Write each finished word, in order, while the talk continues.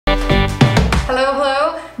Hello,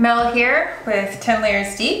 hello, Mel here with 10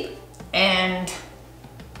 Lairs Deep and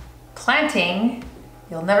planting,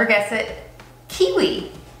 you'll never guess it,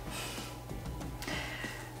 kiwi.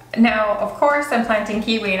 Now, of course, I'm planting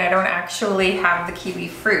kiwi and I don't actually have the kiwi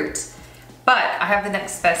fruit, but I have the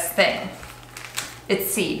next best thing. It's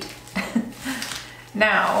seed.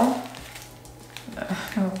 Now,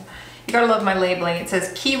 you gotta love my labeling. It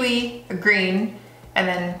says kiwi, green, and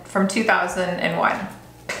then from 2001.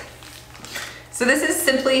 So this is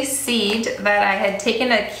simply seed that I had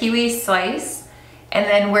taken a kiwi slice, and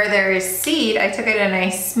then where there is seed, I took it and I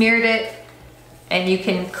smeared it, and you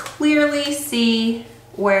can clearly see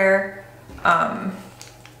where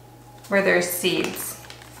there's seeds.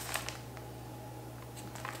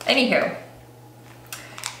 Anywho,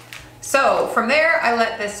 so from there I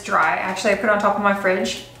let this dry. Actually, I put it on top of my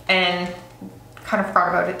fridge and kind of forgot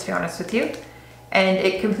about it, to be honest with you. And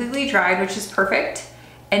it completely dried, which is perfect.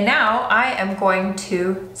 And now I am going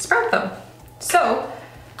to sprout them. So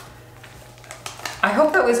I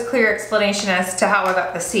hope that was a clear explanation as to how I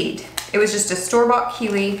got the seed. It was just a store-bought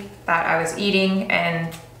kiwi that I was eating,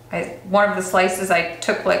 and one of the slices I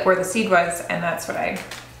took like where the seed was, and that's what I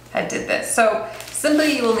had did this. So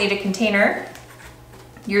simply you will need a container,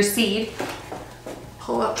 your seed,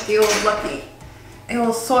 pull up the old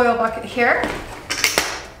soil bucket here.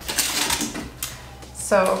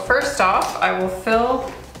 So first off, I will fill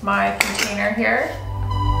my container here.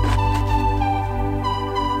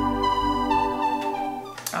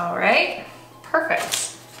 All right,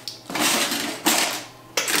 perfect.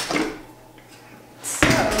 So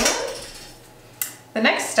the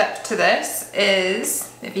next step to this is,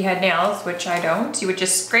 if you had nails, which I don't, you would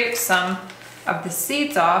just scrape some of the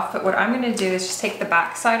seeds off. But what I'm gonna do is just take the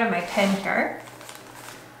back side of my pen here,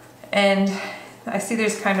 and I see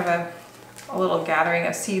there's kind of a little gathering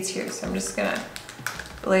of seeds here, so I'm just gonna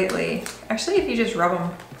lightly, actually if you just rub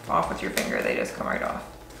them off with your finger, they just come right off.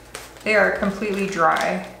 They are completely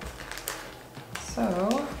dry.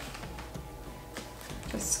 So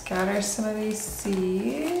just scatter some of these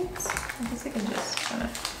seeds. I guess I can just kind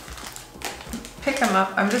of pick them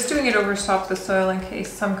up. I'm just doing it over top of the soil in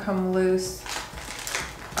case some come loose.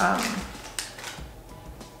 But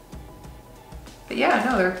yeah,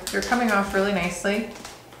 no, they're coming off really nicely.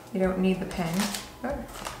 You don't need the pen. Oh.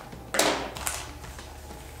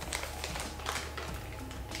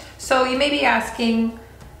 So you may be asking,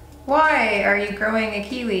 why are you growing a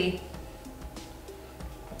kiwi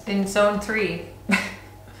in zone 3?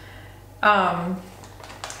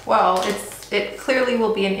 Well, it clearly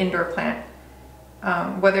will be an indoor plant.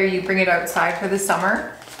 Whether you bring it outside for the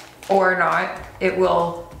summer or not, it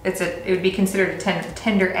would be considered a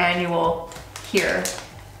tender annual here.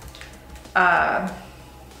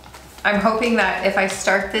 I'm hoping that if I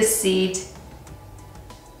start this seed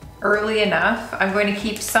early enough, I'm going to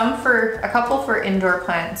keep a couple for indoor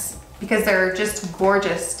plants because they're just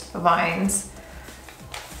gorgeous vines.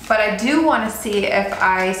 But I do want to see if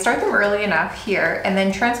I start them early enough here and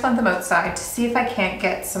then transplant them outside to see if I can't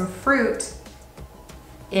get some fruit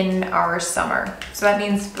in our summer. So that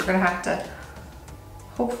means we're gonna have to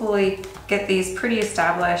hopefully get these pretty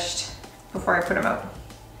established before I put them out.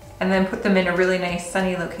 And then put them in a really nice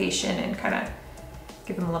sunny location and kind of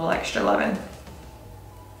give them a little extra loving.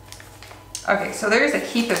 Okay, so there's a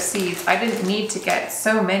heap of seeds. I didn't need to get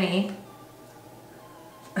so many,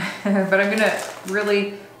 but I'm gonna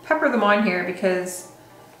really pepper them on here because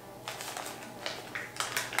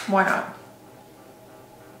why not?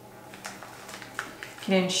 You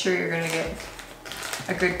can ensure you're gonna get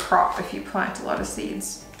a good crop if you plant a lot of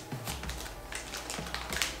seeds.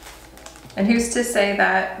 And who's to say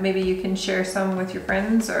that maybe you can share some with your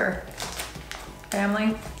friends or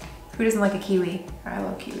family? Who doesn't like a kiwi? I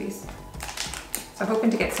love kiwis. So hoping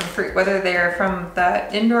to get some fruit, whether they're from the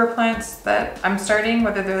indoor plants that I'm starting,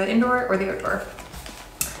 whether they're the indoor or the outdoor.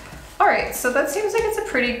 All right, so that seems like it's a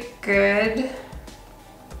pretty good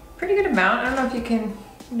amount. I don't know if you can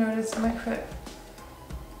notice, I might put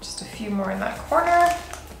just a few more in that corner.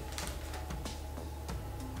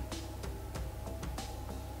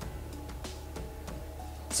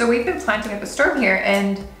 So we've been planting at the storm here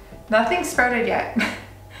and nothing sprouted yet.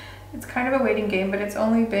 It's kind of a waiting game, but it's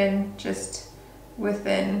only been just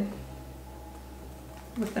within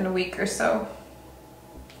a week or so.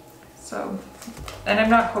 So, and I'm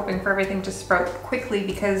not hoping for everything to sprout quickly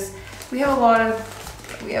because there's still a lot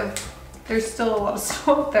of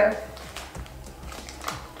snow out there.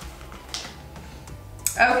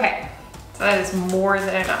 Okay, so that is more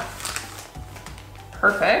than enough.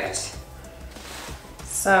 Perfect.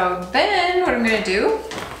 So then what I'm gonna do,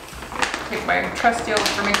 take my trusty old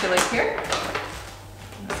vermiculite here,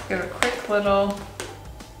 just give a quick quick little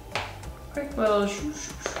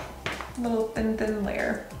little thin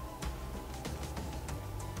layer.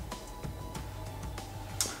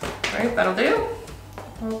 Right, that'll do.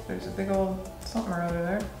 Oh, there's a big old something or other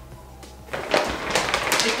there.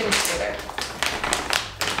 It can stay there.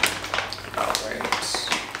 All right.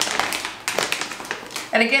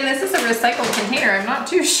 And again, this is a recycled container. I'm not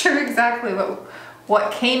too sure exactly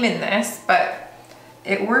what came in this, but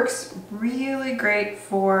it works really great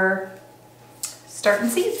for starting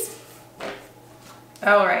seeds.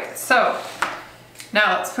 All right, so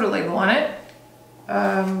now let's put a label on it.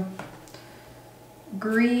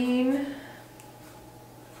 Green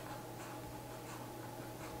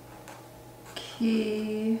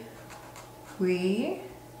Kiwi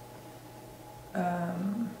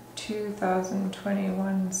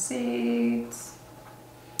 2021 seeds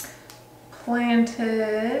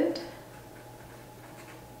planted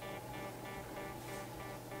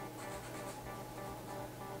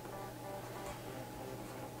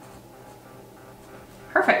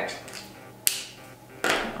perfect.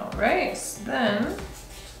 All right, so then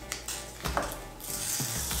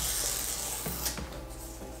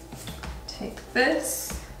take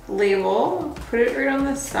this label, put it right on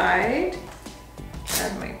the side,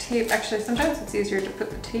 grab my tape. Actually, sometimes it's easier to put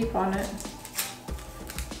the tape on it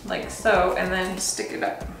like so, and then stick it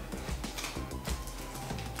up.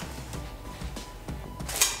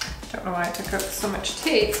 Don't know why I took out so much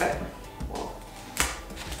tape, but whoa.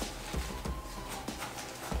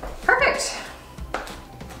 Perfect.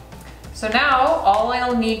 So now all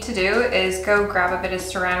I'll need to do is go grab a bit of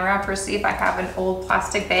saran wrap or see if I have an old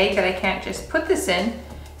plastic bag that I can't just put this in.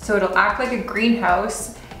 So it'll act like a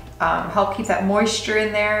greenhouse, help keep that moisture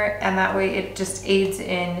in there, and that way it just aids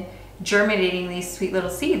in germinating these sweet little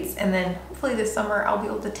seeds. And then hopefully this summer I'll be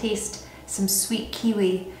able to taste some sweet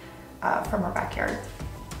kiwi from our backyard.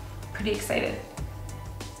 Pretty excited.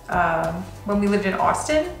 When we lived in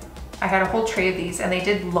Austin, I had a whole tray of these and they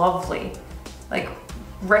did lovely. Like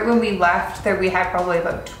right when we left there, we had probably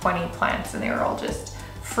about 20 plants and they were all just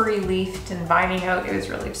free-leafed and vining out. It was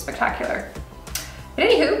really spectacular. But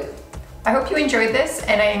anywho, I hope you enjoyed this,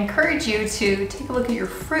 and I encourage you to take a look at your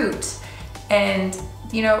fruit and,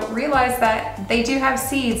 you know, realize that they do have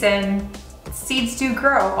seeds and seeds do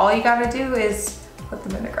grow. All you gotta do is put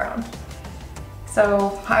them in the ground.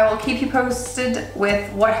 So I will keep you posted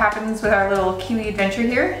with what happens with our little kiwi adventure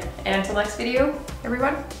here. And until next video,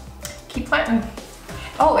 everyone, keep planting.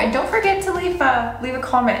 Oh, and don't forget to leave a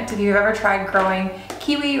comment if you've ever tried growing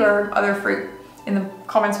kiwi or other fruit in the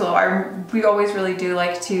comments below. We always really do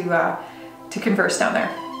like to converse down there.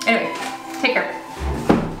 Anyway, take care.